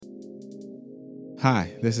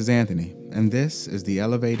Hi, this is Anthony, and this is the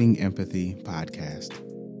Elevating Empathy podcast.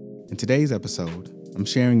 In today's episode, I'm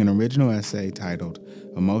sharing an original essay titled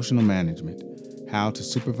Emotional Management: How to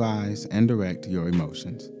Supervise and Direct Your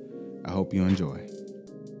Emotions. I hope you enjoy.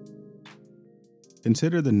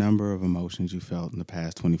 Consider the number of emotions you felt in the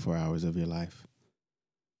past 24 hours of your life.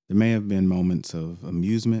 There may have been moments of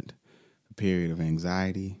amusement, a period of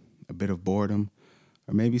anxiety, a bit of boredom,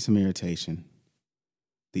 or maybe some irritation.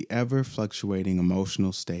 The ever-fluctuating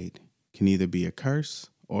emotional state can either be a curse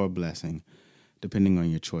or a blessing, depending on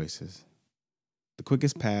your choices. The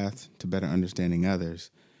quickest path to better understanding others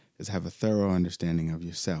is have a thorough understanding of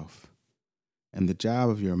yourself. And the job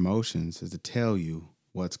of your emotions is to tell you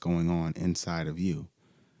what's going on inside of you.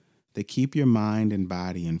 They keep your mind and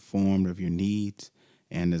body informed of your needs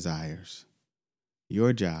and desires.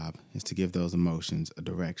 Your job is to give those emotions a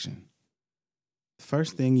direction. The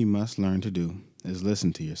first thing you must learn to do is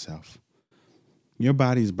listen to yourself. Your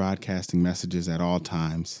body is broadcasting messages at all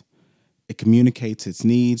times. It communicates its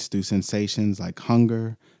needs through sensations like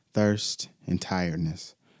hunger, thirst, and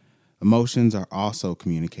tiredness. Emotions are also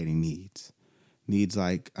communicating needs. Needs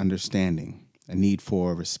like understanding, a need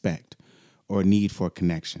for respect, or a need for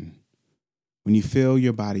connection. When you feel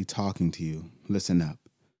your body talking to you, listen up.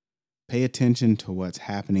 Pay attention to what's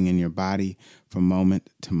happening in your body from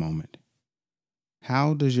moment to moment.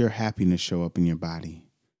 How does your happiness show up in your body?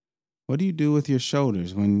 What do you do with your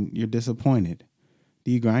shoulders when you're disappointed?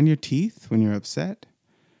 Do you grind your teeth when you're upset?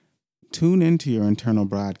 Tune into your internal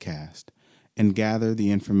broadcast and gather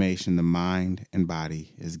the information the mind and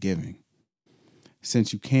body is giving.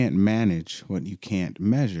 Since you can't manage what you can't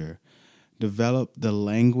measure, develop the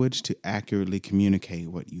language to accurately communicate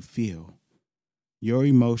what you feel. Your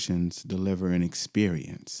emotions deliver an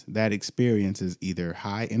experience. That experience is either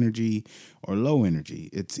high energy or low energy.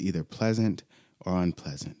 It's either pleasant or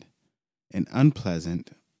unpleasant. An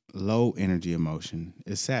unpleasant, low energy emotion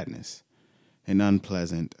is sadness. An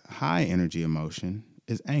unpleasant, high energy emotion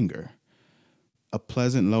is anger. A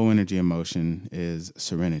pleasant, low energy emotion is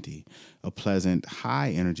serenity. A pleasant,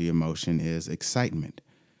 high energy emotion is excitement.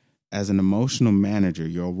 As an emotional manager,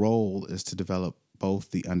 your role is to develop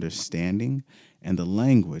both the understanding and the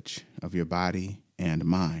language of your body and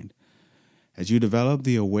mind. As you develop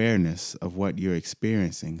the awareness of what you're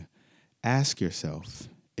experiencing, ask yourself,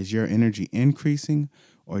 is your energy increasing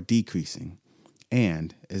or decreasing?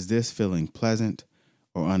 And is this feeling pleasant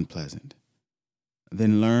or unpleasant?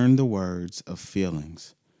 Then learn the words of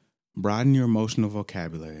feelings. Broaden your emotional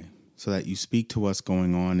vocabulary so that you speak to what's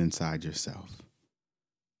going on inside yourself.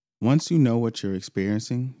 Once you know what you're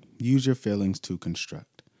experiencing, use your feelings to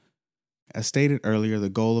construct. As stated earlier, the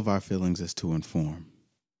goal of our feelings is to inform.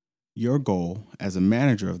 Your goal as a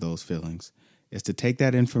manager of those feelings is to take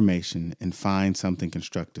that information and find something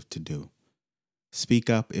constructive to do.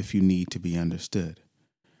 Speak up if you need to be understood.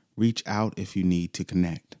 Reach out if you need to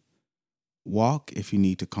connect. Walk if you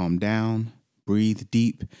need to calm down. Breathe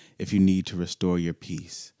deep if you need to restore your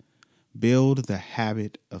peace. Build the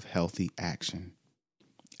habit of healthy action.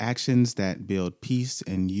 Actions that build peace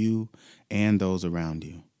in you and those around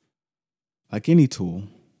you. Like any tool,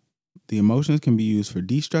 the emotions can be used for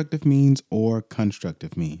destructive means or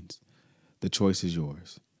constructive means. The choice is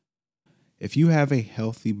yours. If you have a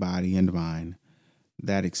healthy body and mind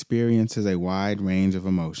that experiences a wide range of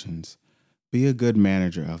emotions, be a good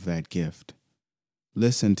manager of that gift.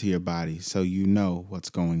 Listen to your body so you know what's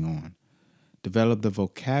going on. Develop the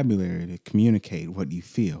vocabulary to communicate what you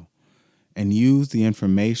feel. And use the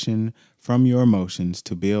information from your emotions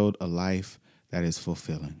to build a life that is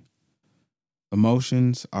fulfilling.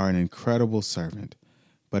 Emotions are an incredible servant,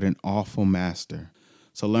 but an awful master.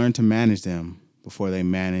 So learn to manage them before they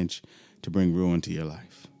manage to bring ruin to your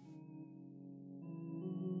life.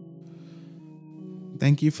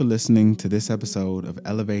 Thank you for listening to this episode of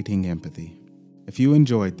Elevating Empathy. If you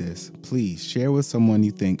enjoyed this, please share with someone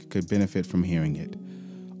you think could benefit from hearing it.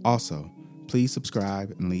 Also, please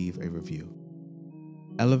subscribe and leave a review.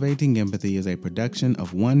 Elevating Empathy is a production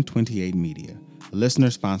of 128 Media, a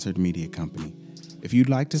listener-sponsored media company. If you'd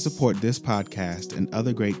like to support this podcast and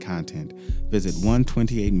other great content, visit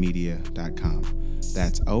 128media.com.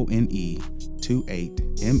 That's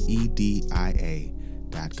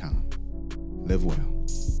ONE28media.com. Live well.